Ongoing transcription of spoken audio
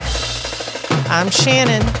I'm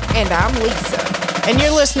Shannon. And I'm Lisa. And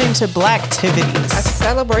you're listening to Blacktivities, a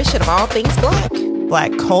celebration of all things Black.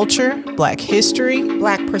 Black culture, Black history,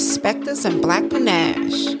 Black perspectives, and Black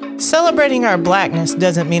panache. Celebrating our Blackness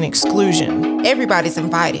doesn't mean exclusion. Everybody's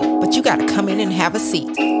invited, but you gotta come in and have a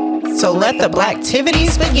seat. So let the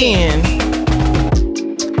Blacktivities begin.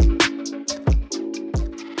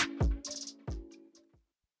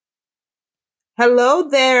 Hello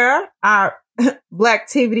there, our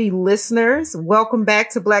Blacktivity listeners. Welcome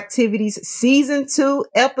back to Blacktivities Season 2,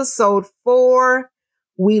 Episode 4.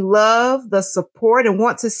 We love the support and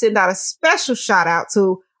want to send out a special shout out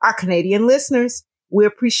to our Canadian listeners. We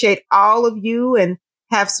appreciate all of you and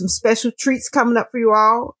have some special treats coming up for you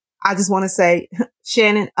all. I just want to say,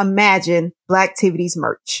 Shannon, imagine Blacktivities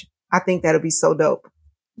merch. I think that'll be so dope.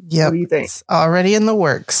 Yep. What do you think? It's already in the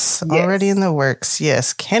works. Yes. Already in the works.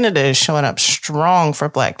 Yes. Canada is showing up strong for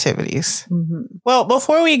Blacktivities. Mm-hmm. Well,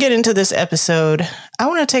 before we get into this episode, I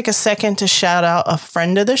want to take a second to shout out a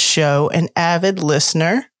friend of the show, an avid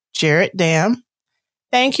listener, Jarrett Dam.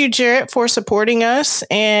 Thank you, Jarrett, for supporting us.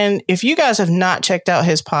 And if you guys have not checked out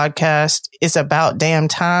his podcast, It's About Damn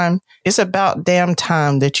Time. It's about damn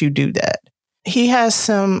time that you do that. He has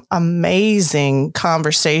some amazing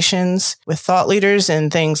conversations with thought leaders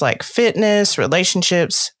in things like fitness,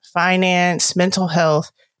 relationships, finance, mental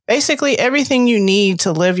health, basically everything you need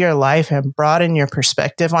to live your life and broaden your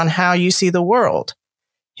perspective on how you see the world.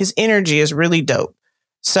 His energy is really dope.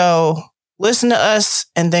 So listen to us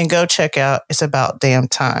and then go check out It's About Damn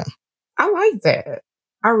Time. I like that.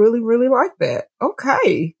 I really, really like that.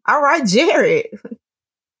 Okay. All right, Jared.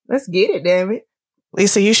 Let's get it, damn it.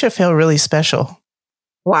 Lisa, you should feel really special.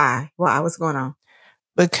 Why? Why? What's going on?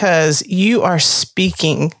 Because you are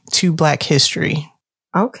speaking to Black history.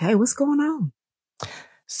 Okay, what's going on?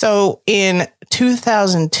 So in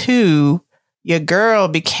 2002, your girl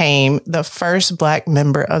became the first Black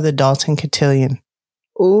member of the Dalton Cotillion.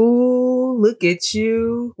 Ooh, look at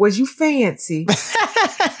you. Was you fancy?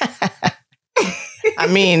 I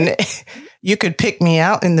mean, you could pick me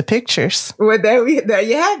out in the pictures. Well, there you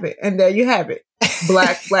have it. And there you have it.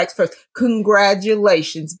 Blacks first.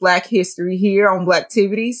 Congratulations. Black history here on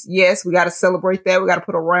Blacktivities. Yes, we got to celebrate that. We got to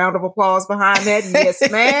put a round of applause behind that.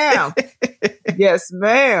 Yes, ma'am. Yes,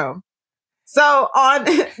 ma'am. So on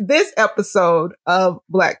this episode of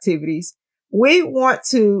Blacktivities, we want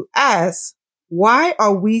to ask, why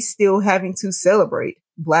are we still having to celebrate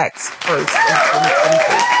Blacks first in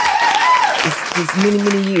 2023? It's many,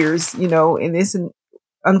 many years, in this, and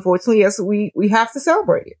unfortunately, yes, we have to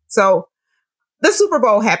celebrate it. So the Super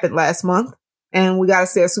Bowl happened last month, and we got to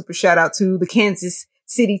say a super shout out to the Kansas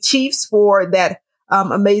City Chiefs for that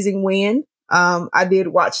amazing win. I did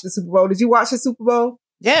watch the Super Bowl. Did you watch the Super Bowl?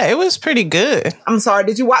 Yeah, it was pretty good. I'm sorry.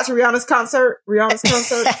 Did you watch Rihanna's concert?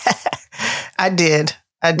 I did.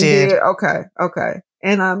 You did? Okay.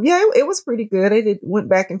 And it was pretty good. It went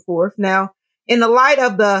back and forth. Now, in the light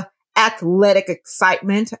of the athletic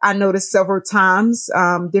excitement, I noticed several times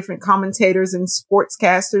different commentators and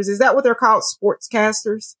sportscasters. Is that what they're called?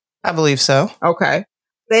 Sportscasters? I believe so. Okay.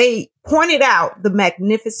 They pointed out the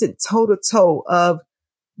magnificent toe-to-toe of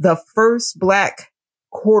the first Black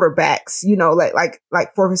quarterbacks,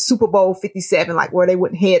 like for Super Bowl 57, like where they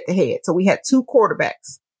went head to head. So we had two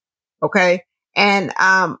quarterbacks. Okay. And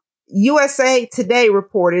USA Today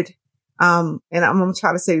reported, and I'm going to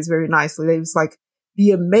try to say this very nicely. They was like,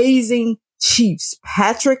 the amazing Chiefs,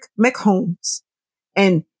 Patrick Mahomes,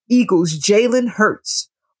 and Eagles, Jalen Hurts,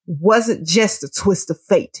 wasn't just a twist of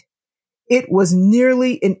fate. It was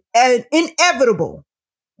nearly inevitable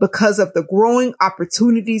because of the growing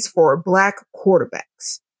opportunities for Black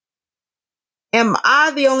quarterbacks. Am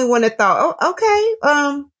I the only one that thought, oh, okay,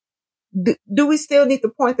 do we still need to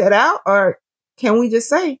point that out? Or can we just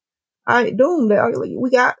say, all right, we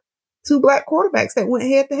got two Black quarterbacks that went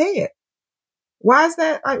head to head? Why is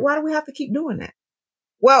that? Why do we have to keep doing that?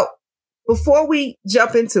 Well, before we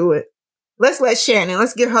jump into it, let's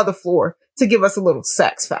give her the floor to give us a little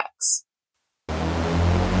sex facts.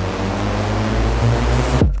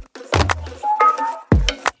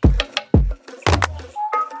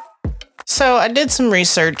 So I did some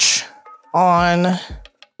research on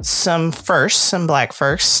some Black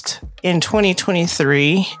first in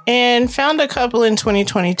 2023 and found a couple in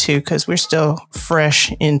 2022 because we're still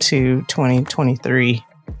fresh into 2023.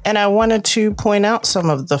 And I wanted to point out some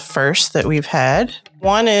of the firsts that we've had.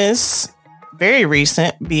 One is very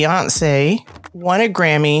recent. Beyonce won a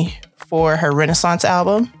Grammy for her Renaissance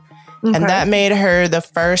album. Okay. And that made her the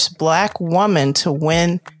first Black woman to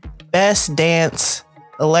win Best Dance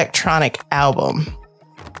Electronic Album.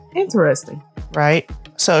 Interesting. Right?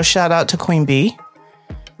 So shout out to Queen Bee.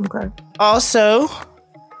 Okay. Also,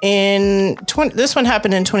 this one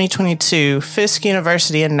happened in 2022. Fisk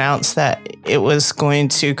University announced that it was going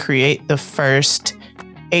to create the first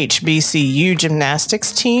HBCU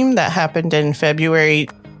gymnastics team. That happened in February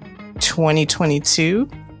 2022.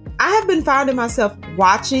 I have been finding myself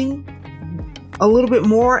watching a little bit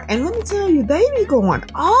more, and let me tell you, they be going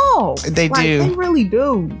off. They do. They really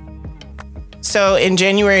do. So in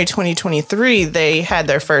January 2023, they had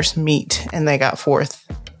their first meet and they got fourth.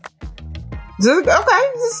 Okay,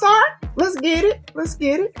 just start. Let's get it. Because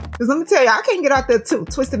let me tell you, I can't get out there too,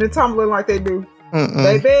 twisting and tumbling like they do.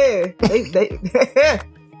 Baby,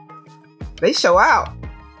 they show out.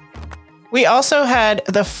 We also had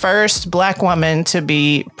the first Black woman to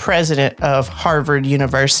be president of Harvard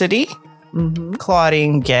University,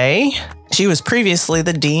 Claudine Gay. She was previously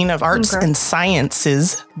the Dean of Arts and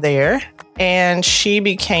Sciences there, and she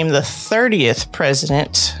became the 30th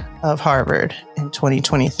president of Harvard in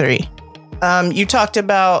 2023. You talked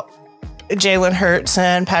about Jalen Hurts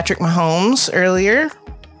and Patrick Mahomes earlier.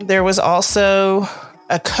 There was also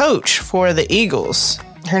a coach for the Eagles.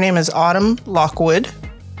 Her name is Autumn Lockwood,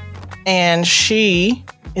 and she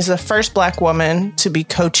is the first Black woman to be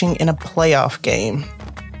coaching in a playoff game.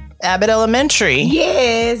 Abbott Elementary.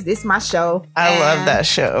 Yes, this is my show. I love that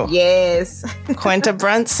show. Yes. Quinta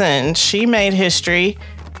Brunson, she made history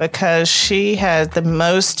because she had the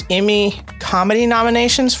most Emmy comedy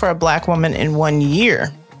nominations for a Black woman in 1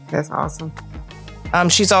 year. That's awesome.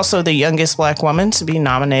 She's also the youngest Black woman to be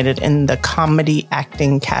nominated in the comedy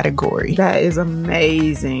acting category. That is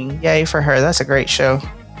amazing. Yay for her. That's a great show.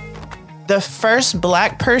 The first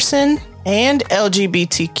Black person and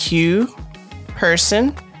LGBTQ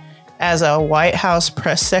person as a White House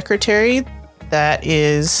press secretary, that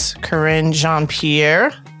is Karine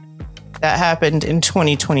Jean-Pierre. That happened in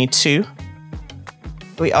 2022.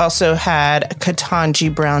 We also had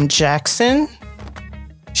Ketanji Brown Jackson.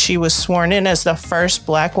 She was sworn in as the first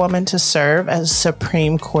Black woman to serve as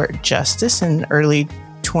Supreme Court Justice in early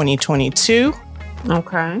 2022.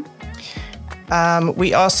 Okay.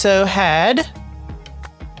 We also had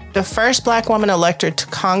the first Black woman elected to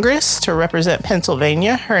Congress to represent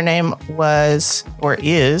Pennsylvania. Her name was, or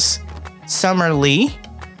is, Summer Lee.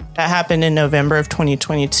 That happened in November of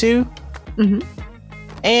 2022.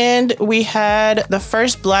 And we had the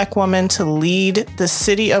first Black woman to lead the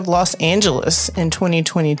city of Los Angeles in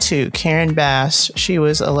 2022, Karen Bass. She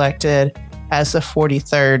was elected as the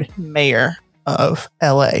 43rd mayor of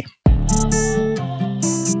LA.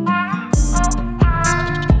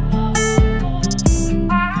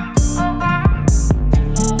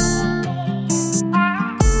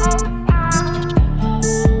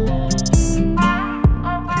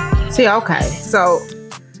 See, okay. So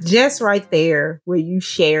just right there with you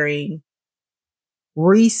sharing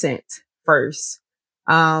recent first,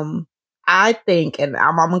 I think, and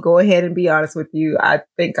I'm going to go ahead and be honest with you, I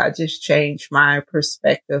think I just changed my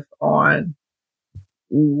perspective on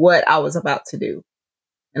what I was about to do.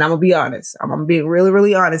 And I'm going to be honest. I'm being really,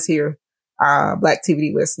 really honest here, Black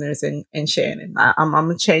TV listeners and Shannon. I'm going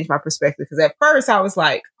to change my perspective because at first I was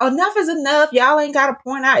like, enough is enough. Y'all ain't got to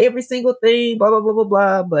point out every single thing, blah, blah, blah, blah,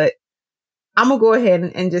 blah. But I'm going to go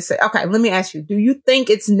ahead and just say, okay, let me ask you, do you think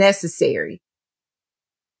it's necessary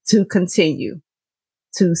to continue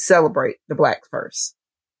to celebrate the Black First?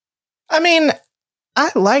 I mean,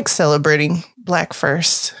 I like celebrating Black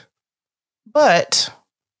First, but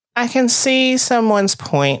I can see someone's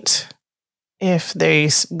point if they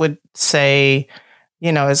would say,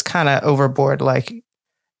 you know, it's kind of overboard, like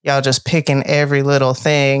y'all just picking every little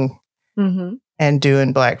thing and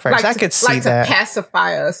doing Black First. I could see that. To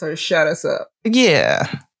pacify us or shut us up. Yeah.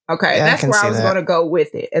 Okay. Yeah, that's where I was going to go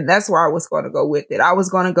with it. And that's where I was going to go with it. I was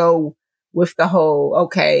going to go with the whole,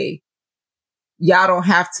 okay, y'all don't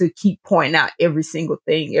have to keep pointing out every single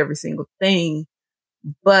thing.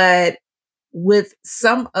 But with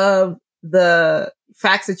some of the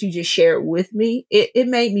facts that you just shared with me, it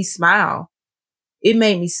made me smile. It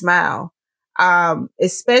made me smile.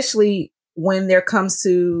 Especially when there comes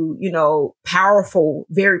to, you know, powerful,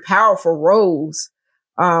 very powerful roles,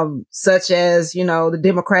 such as, you know, the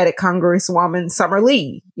Democratic Congresswoman Summer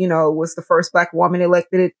Lee, you know, was the first Black woman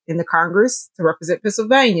elected in the Congress to represent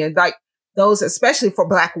Pennsylvania. Like those, especially for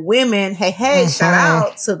Black women. Hey, shout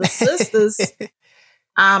out to the sisters.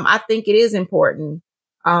 I think it is important.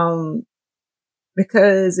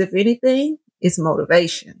 Because if anything, it's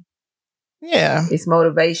motivation. Yeah. It's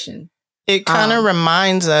motivation. It kind of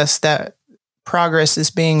reminds us that progress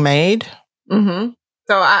is being made. So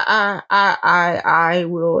I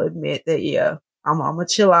will admit that, yeah, I'm gonna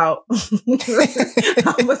chill out. I'm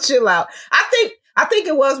gonna chill out. I think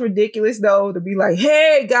it was ridiculous though to be like,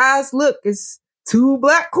 hey guys, look, it's two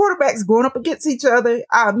black quarterbacks going up against each other.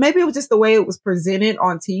 Maybe it was just the way it was presented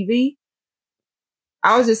on TV.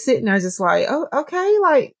 I was just sitting there just like, oh, okay.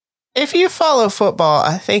 Like, if you follow football,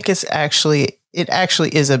 I think it actually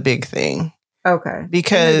is a big thing. Okay.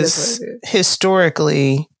 Because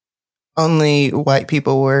historically, only white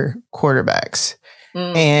people were quarterbacks.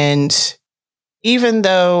 And even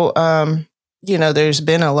though, there's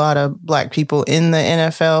been a lot of black people in the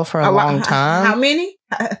NFL for a long time. How many?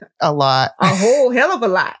 A lot. A whole hell of a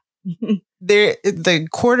lot. The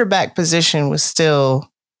quarterback position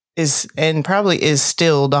probably is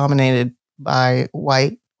still dominated by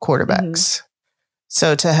white quarterbacks.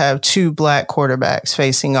 So to have two black quarterbacks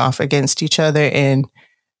facing off against each other in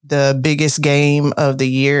the biggest game of the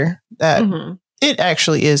year, that it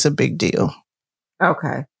actually is a big deal.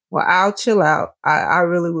 Okay. Well, I'll chill out. I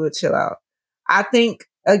really will chill out. I think,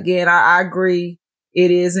 again, I agree. It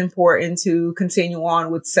is important to continue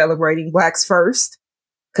on with celebrating Blacks first.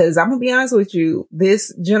 Because I'm going to be honest with you,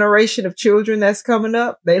 this generation of children that's coming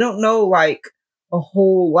up, they don't know like a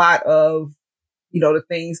whole lot of, the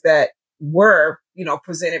things that were,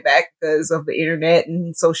 presented back because of the internet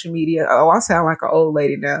and social media. Oh, I sound like an old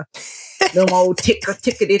lady now. Them old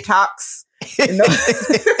tickety talks,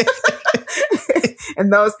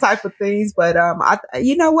 and those type of things. But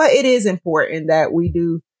you know what? It is important that we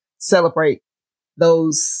do celebrate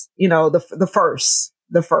those, the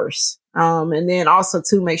first. And then also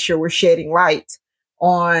to make sure we're shedding light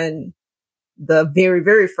on the very,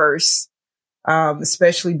 very first,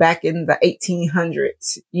 especially back in the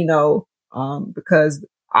 1800s, because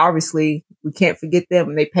obviously we can't forget them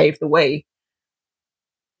and they paved the way.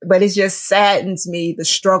 But it just saddens me, the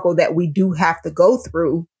struggle that we do have to go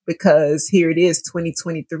through, because here it is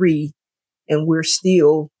 2023 and we're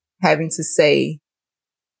still having to say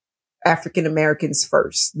African Americans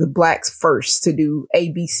first, the Blacks first to do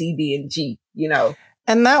A, B, C, D, and G,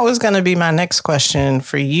 And that was going to be my next question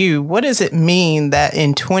for you. What does it mean that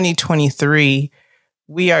in 2023,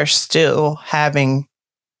 we are still having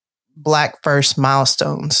Black first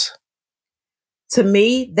milestones? To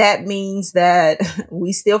me, that means that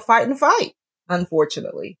we still fighting the fight,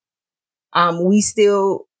 unfortunately. We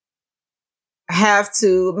still have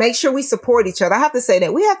to make sure we support each other. I have to say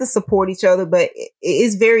that we have to support each other, but it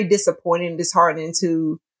is very disappointing and disheartening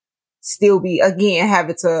to still be, again,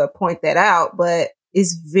 having to point that out. But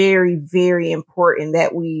it's very, very important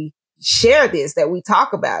that we share this, that we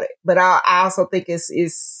talk about it. But I also think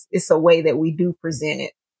it's a way that we do present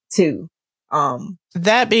it too.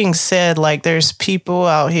 That being said, like there's people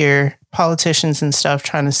out here, politicians and stuff,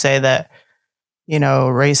 trying to say that,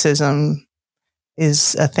 racism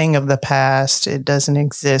is a thing of the past. It doesn't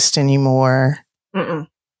exist anymore. I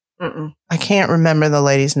can't remember the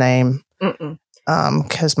lady's name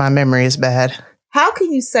because my memory is bad. How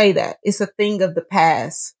can you say that? It's a thing of the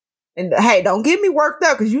past. And hey, don't get me worked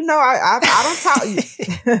up because I don't tell you.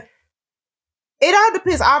 It all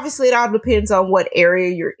depends. Obviously, it all depends on what area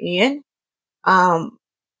you're in.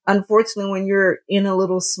 Unfortunately, when you're in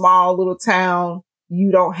a small little town,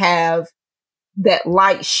 you don't have that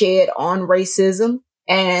light shed on racism,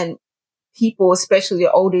 and people, especially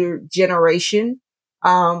the older generation,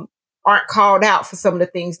 aren't called out for some of the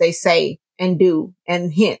things they say and do.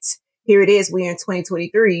 And hence, here it is, we're in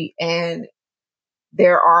 2023 and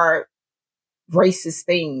there are racist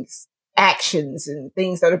things, actions and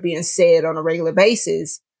things that are being said on a regular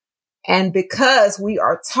basis. And because we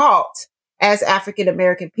are taught as African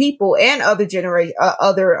American people and other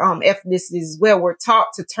ethnicities as well, we're taught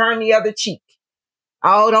to turn the other cheek.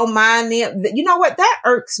 Oh, don't mind them. You know what? That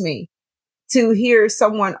irks me to hear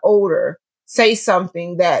someone older say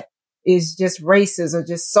something that is just racist or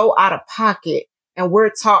just so out of pocket. And we're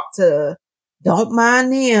taught to don't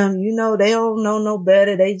mind them. They don't know no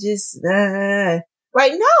better. They just, no,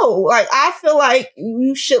 I feel like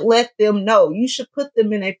you should let them know. You should put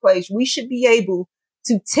them in a place. We should be able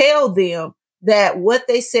to tell them that what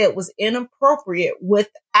they said was inappropriate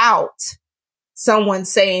without someone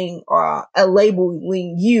saying or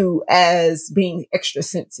labeling you as being extra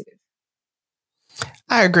sensitive.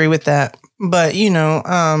 I agree with that. But,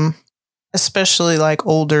 especially like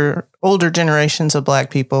older generations of Black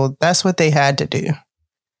people, that's what they had to do.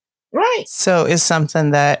 Right. So it's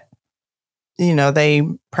something that, they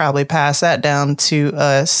probably pass that down to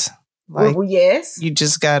us. Like, well, yes. You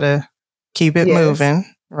just got to keep it moving.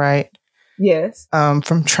 Right. Yes.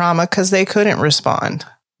 From trauma because they couldn't respond.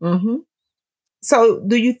 Mm-hmm. So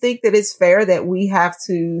do you think that it's fair that we have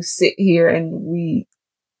to sit here and we,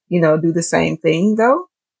 do the same thing though?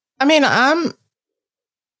 I mean,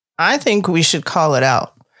 I think we should call it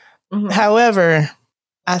out. Mhm. However,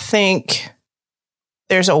 I think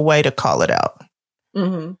there's a way to call it out.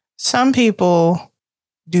 Mhm. Some people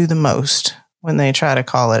do the most when they try to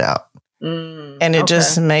call it out. And it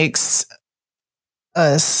just makes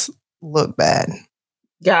us look bad.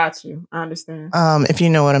 Got you. I understand. If you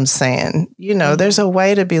know what I'm saying. You know, there's a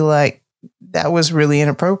way to be like, that was really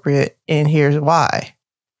inappropriate and here's why.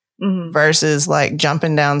 Versus like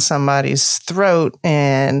jumping down somebody's throat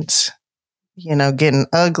and, you know, getting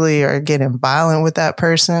ugly or getting violent with that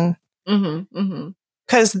person.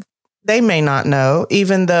 Because they may not know,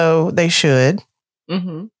 even though they should.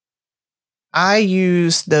 I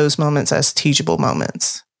use those moments as teachable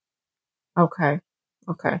moments. Okay.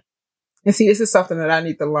 And see, this is something that I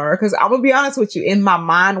need to learn because I'm gonna be honest with you. In my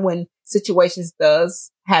mind, when situations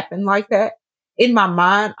does happen like that, in my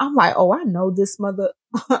mind, I'm like, oh, I know this mother.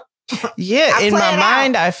 Yeah, in my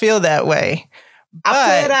mind, I feel that way. I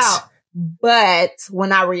play it out. But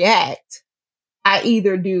when I react, I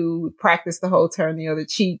either do practice the whole turn the other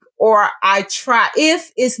cheek, or I try,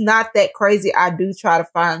 if it's not that crazy, I do try to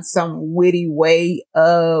find some witty way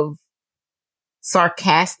of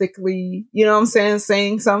sarcastically, you know what I'm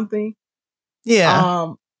saying something.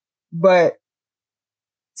 Yeah. But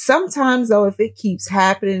sometimes though, if it keeps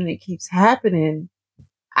happening,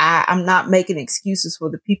 I'm not making excuses for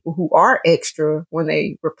the people who are extra when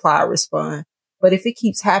they reply or respond. But if it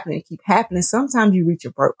keeps happening, sometimes you reach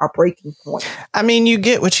a breaking point. I mean, you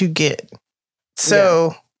get what you get.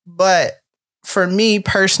 So, but for me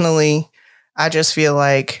personally, I just feel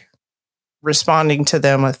like responding to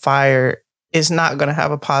them with fire is not going to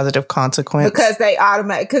have a positive consequence. Because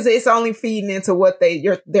because it's only feeding into what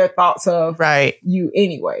their thoughts of you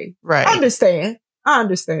anyway. Right. I understand.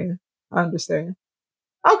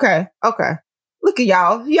 Okay. Look at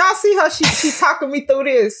y'all. Y'all see her? She talking me through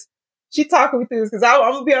this. Because I'm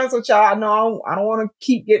gonna be honest with y'all. I know I don't want to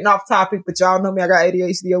keep getting off topic, but y'all know me. I got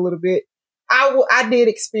ADHD a little bit. I did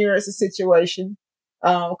experience a situation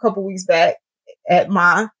a couple weeks back at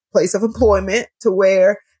my place of employment to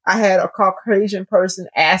where I had a Caucasian person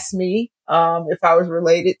ask me if I was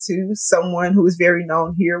related to someone who is very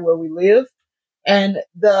known here where we live. And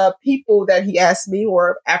the people that he asked me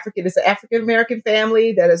were African. It's an African American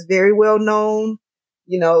family that is very well known.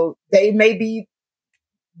 You know, they may be.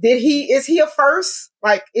 Is he a first?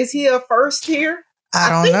 Like, is he a first here? I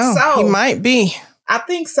don't know. So. He might be. I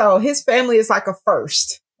think so. His family is like a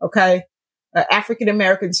first. Okay. African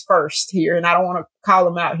Americans first here. And I don't want to call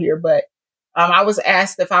them out here, but I was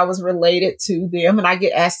asked if I was related to them. And I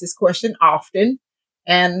get asked this question often.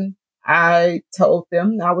 And I told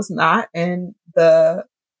them I was not. And the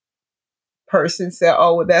person said,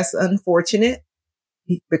 oh, well, that's unfortunate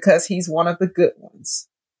because he's one of the good ones.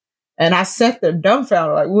 And I sat there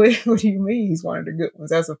dumbfounded, like, what do you mean he's one of the good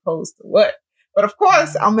ones as opposed to what? But of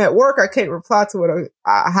course, I'm at work. I can't reply to it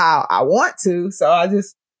how I want to. So I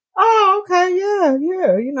just, oh, okay, yeah.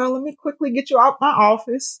 You know, let me quickly get you out my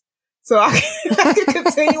office so I can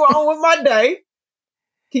continue on with my day.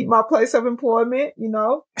 Keep my place of employment, you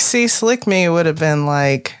know. See, Slick Me would have been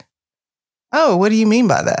like, oh, what do you mean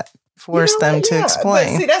by that? Force them to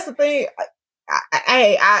explain. But see, that's the thing.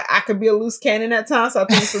 I could be a loose cannon at times. So I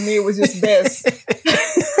think for me, it was just best to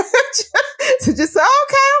just say,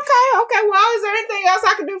 okay. Well, is there anything else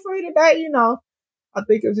I can do for you today? You know, I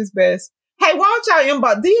think it was just best. Hey, why don't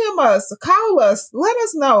y'all DM us, call us, let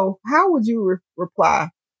us know. How would you reply?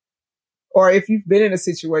 Or if you've been in a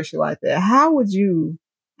situation like that, how did you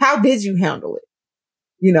handle it?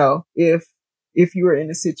 You know, if you were in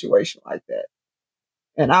a situation like that.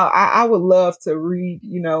 And I would love to read,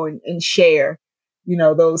 you know, and share, you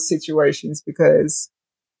know, those situations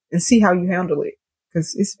and see how you handle it.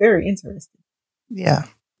 Because it's very interesting. Yeah.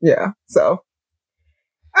 Yeah. So,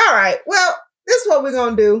 all right. Well, this is what we're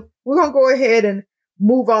going to do. We're going to go ahead and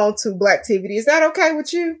move on to Blacktivity. Is that okay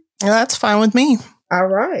with you? Yeah, that's fine with me. All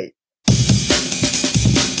right.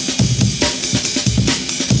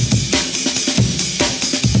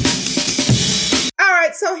 All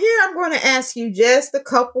right. So here I'm going to ask you just a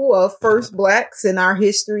couple of first Blacks in our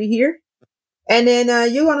history here. And then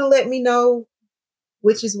you're going to let me know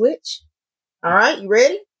which is which. All right. You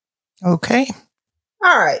ready? Okay.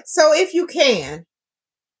 All right. So if you can,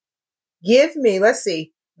 give me, let's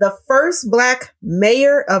see, the first Black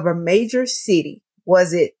mayor of a major city.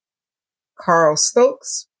 Was it Carl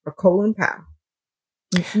Stokes or Colin Powell?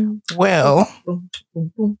 Well,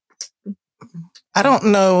 I don't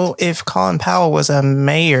know if Colin Powell was a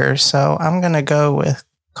mayor, so I'm going to go with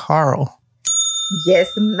Carl.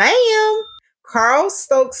 Yes, ma'am. Carl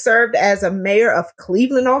Stokes served as a mayor of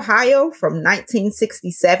Cleveland, Ohio from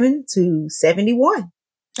 1967 to 71.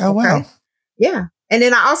 Oh, wow. Yeah. And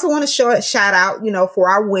then I also want to shout out, for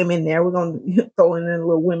our women there. We're going to throw in a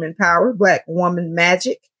little women power, Black woman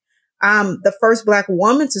magic. The first Black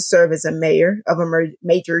woman to serve as a mayor of a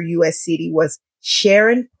major U.S. city was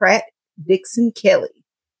Sharon Pratt Dixon Kelly.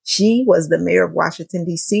 She was the mayor of Washington,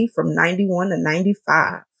 D.C. from 91 to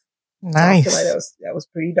 95. Nice. I feel like that was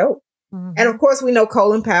pretty dope. Mm-hmm. And of course, we know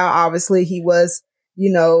Colin Powell. Obviously, he was,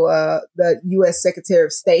 the U.S. Secretary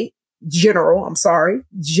of State, General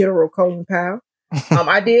Colin Powell.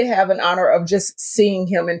 I did have an honor of just seeing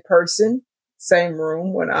him in person, same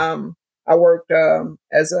room when I worked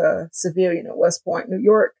as a civilian at West Point, New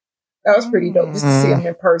York. That was pretty dope just to see him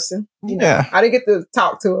in person. Yeah. I didn't get to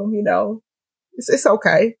talk to him, It's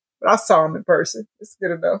okay, but I saw him in person. It's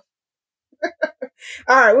good enough.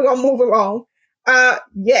 All right, we're going to move along.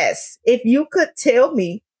 Yes, if you could tell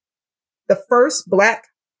me the first Black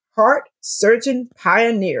heart surgeon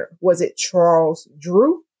pioneer, was it Charles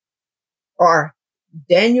Drew or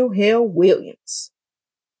Daniel Hale Williams?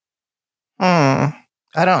 I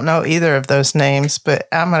don't know either of those names, but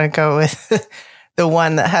I'm going to go with the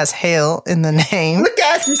one that has Hale in the name. Look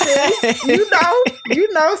at you, see? You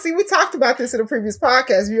know. See, we talked about this in a previous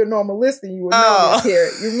podcast. If you're a normal listener, you would know this here.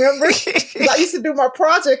 You remember? I used to do my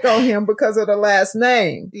project on him because of the last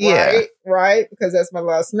name. Yeah. Right? Because that's my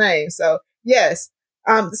last name. So, yes.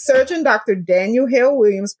 The surgeon, Dr. Daniel Hale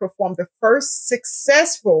Williams, performed the first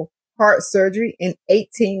successful heart surgery in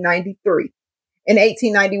 1893. In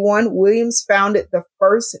 1891, Williams founded the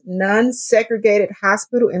first non-segregated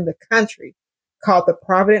hospital in the country, called the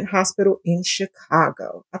Providence Hospital in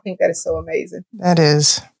Chicago. I think that is so amazing. That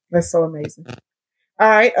is. That's so amazing. All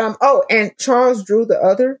right. And Charles Drew, the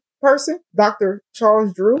other person, Dr.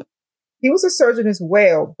 Charles Drew, he was a surgeon as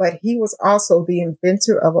well, but he was also the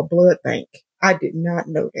inventor of a blood bank. I did not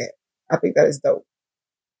know that. I think that is dope.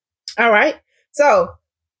 All right. So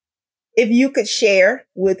if you could share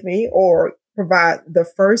with me or provide the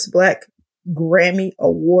first Black Grammy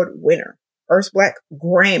Award winner. First Black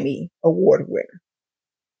Grammy Award winner.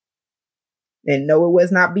 And no, it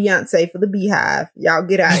was not Beyonce for the Beehive. Y'all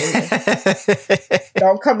get out of here.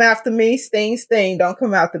 Don't come after me. Sting. Don't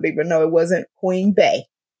come after me. But no, it wasn't Queen Bey.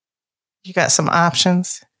 You got some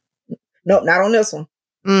options? Nope, not on this one.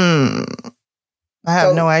 I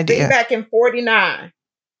have no idea. Back in 49.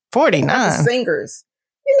 49? Singers.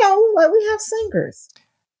 We have singers.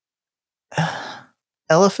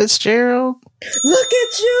 Ella Fitzgerald? Look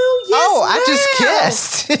at you. Yes, oh, ma'am. I just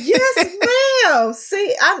guessed. Yes, ma'am.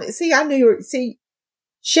 I knew you were. See,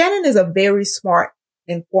 Shannon is a very smart,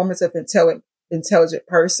 informative, intelligent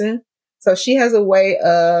person. So she has a way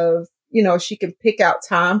of, she can pick out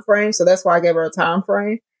time frames. So that's why I gave her a time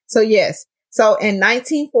frame. So yes. So in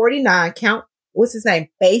 1949, what's his name?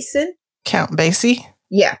 Count Basie?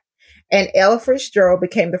 Yeah. And Ella Fitzgerald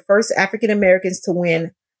became the first African Americans to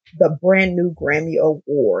win the brand new Grammy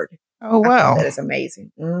Award. Oh, wow. That is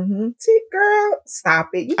amazing. Mm-hmm. See, girl, stop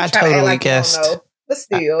it. You I totally guessed. You don't know, but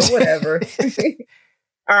still, whatever.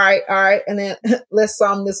 All right. And then let's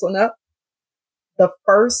sum this one up. The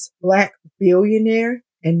first Black billionaire,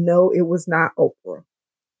 and no, it was not Oprah.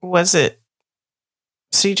 Was it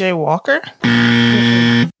C.J. Walker?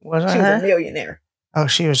 Wasn't she her? was a millionaire. Oh,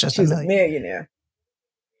 she was just a millionaire.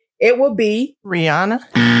 It will be Rihanna.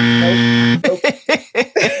 Nope.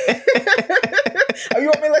 Oh, you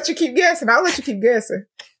want me to let you keep guessing? I'll let you keep guessing.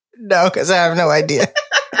 No, because I have no idea.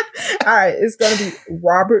 All right, it's going to be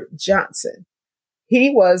Robert Johnson.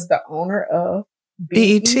 He was the owner of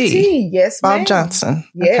BET. Yes, Bob ma'am. Johnson.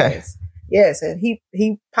 Yes, okay. Yes, and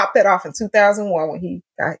he popped that off in 2001 when he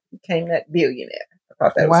became that billionaire. I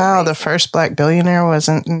thought that was amazing. The first Black billionaire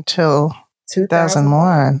wasn't until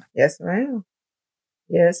 2001. Yes, ma'am.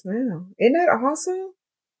 Yes, ma'am. Isn't that awesome?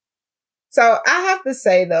 So I have to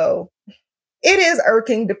say, though, it is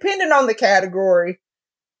irking, depending on the category,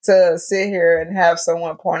 to sit here and have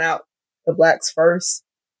someone point out the Blacks first.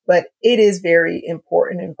 But it is very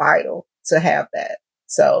important and vital to have that.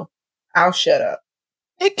 So I'll shut up.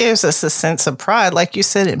 It gives us a sense of pride. Like you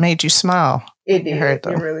said, it made you smile. It did. It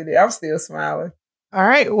really did. I'm still smiling. All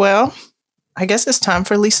right. Well, I guess it's time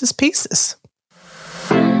for Lisa's Pieces.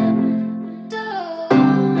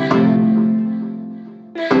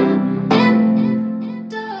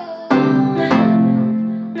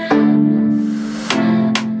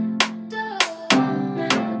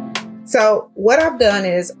 So what I've done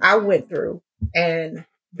is I went through, and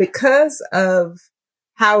because of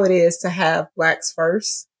how it is to have Blacks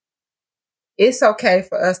first, it's okay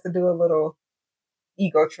for us to do a little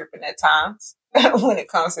ego tripping at times when it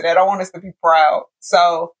comes to that. I want us to be proud.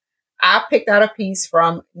 So I picked out a piece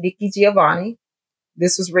from Nikki Giovanni.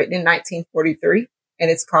 This was written in 1943,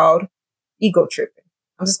 and it's called Ego Tripping.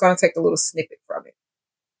 I'm just going to take a little snippet from it.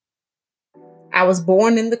 I was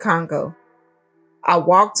born in the Congo. I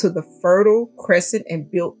walked to the Fertile Crescent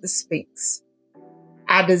and built the Sphinx.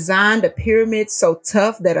 I designed a pyramid so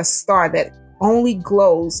tough that a star that only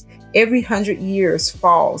glows every 100 years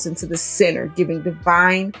falls into the center, giving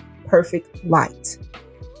divine, perfect light.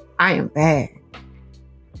 I am bad.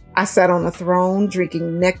 I sat on a throne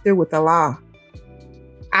drinking nectar with Allah.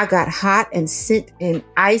 I got hot and sent an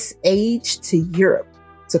ice age to Europe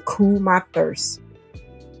to cool my thirst.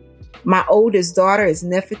 My oldest daughter is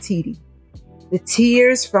Nefertiti. The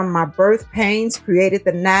tears from my birth pains created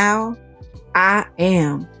the Nile. I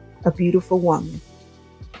am a beautiful woman.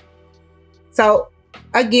 So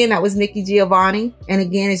again, that was Nikki Giovanni. And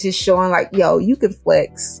again, it's just showing like, yo, you can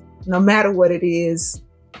flex no matter what it is.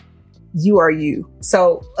 You are you.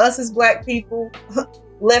 So us as Black people,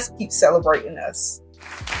 let's keep celebrating us.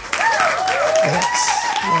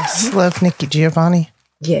 Yes. Love Nikki Giovanni.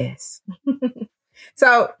 Yes.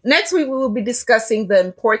 So next week we will be discussing the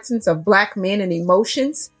importance of Black men and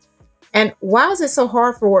emotions. And why is it so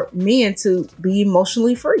hard for men to be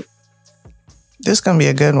emotionally free? This is going to be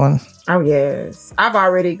a good one. Oh, yes. I've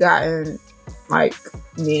already gotten like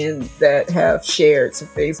men that have shared some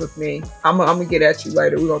things with me. I'm going to get at you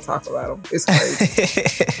later. We're going to talk about them. It's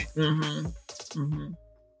crazy.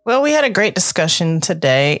 Well, we had a great discussion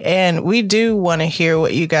today, and we do want to hear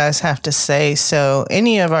what you guys have to say. So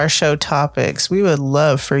any of our show topics, we would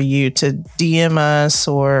love for you to DM us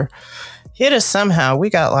or hit us somehow. We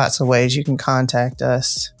got lots of ways you can contact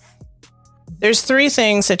us. There's 3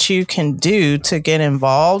 things that you can do to get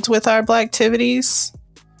involved with our Blacktivities.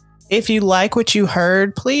 If you like what you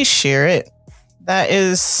heard, please share it. That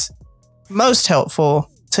is most helpful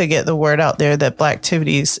to get the word out there that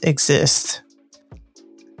Blacktivities exist.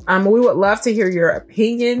 We would love to hear your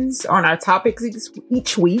opinions on our topics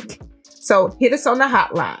each week. So hit us on the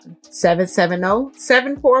hotline,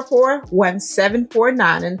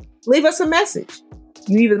 770-744-1749, and leave us a message.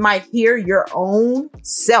 You even might hear your own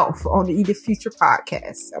self on the future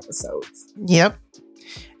podcast episodes. Yep.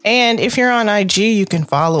 And if you're on IG, you can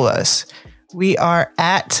follow us. We are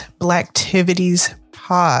at Blacktivities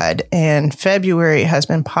Pod, and February has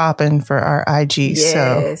been popping for our IG.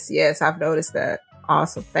 Yes, I've noticed that.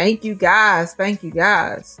 Awesome. Thank you guys.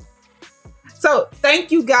 So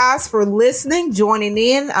thank you guys for listening, joining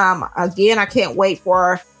in. Again, I can't wait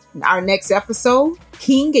for our next episode.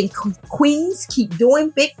 King and queens keep doing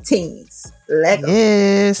big things. Lego.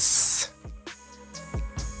 Yes.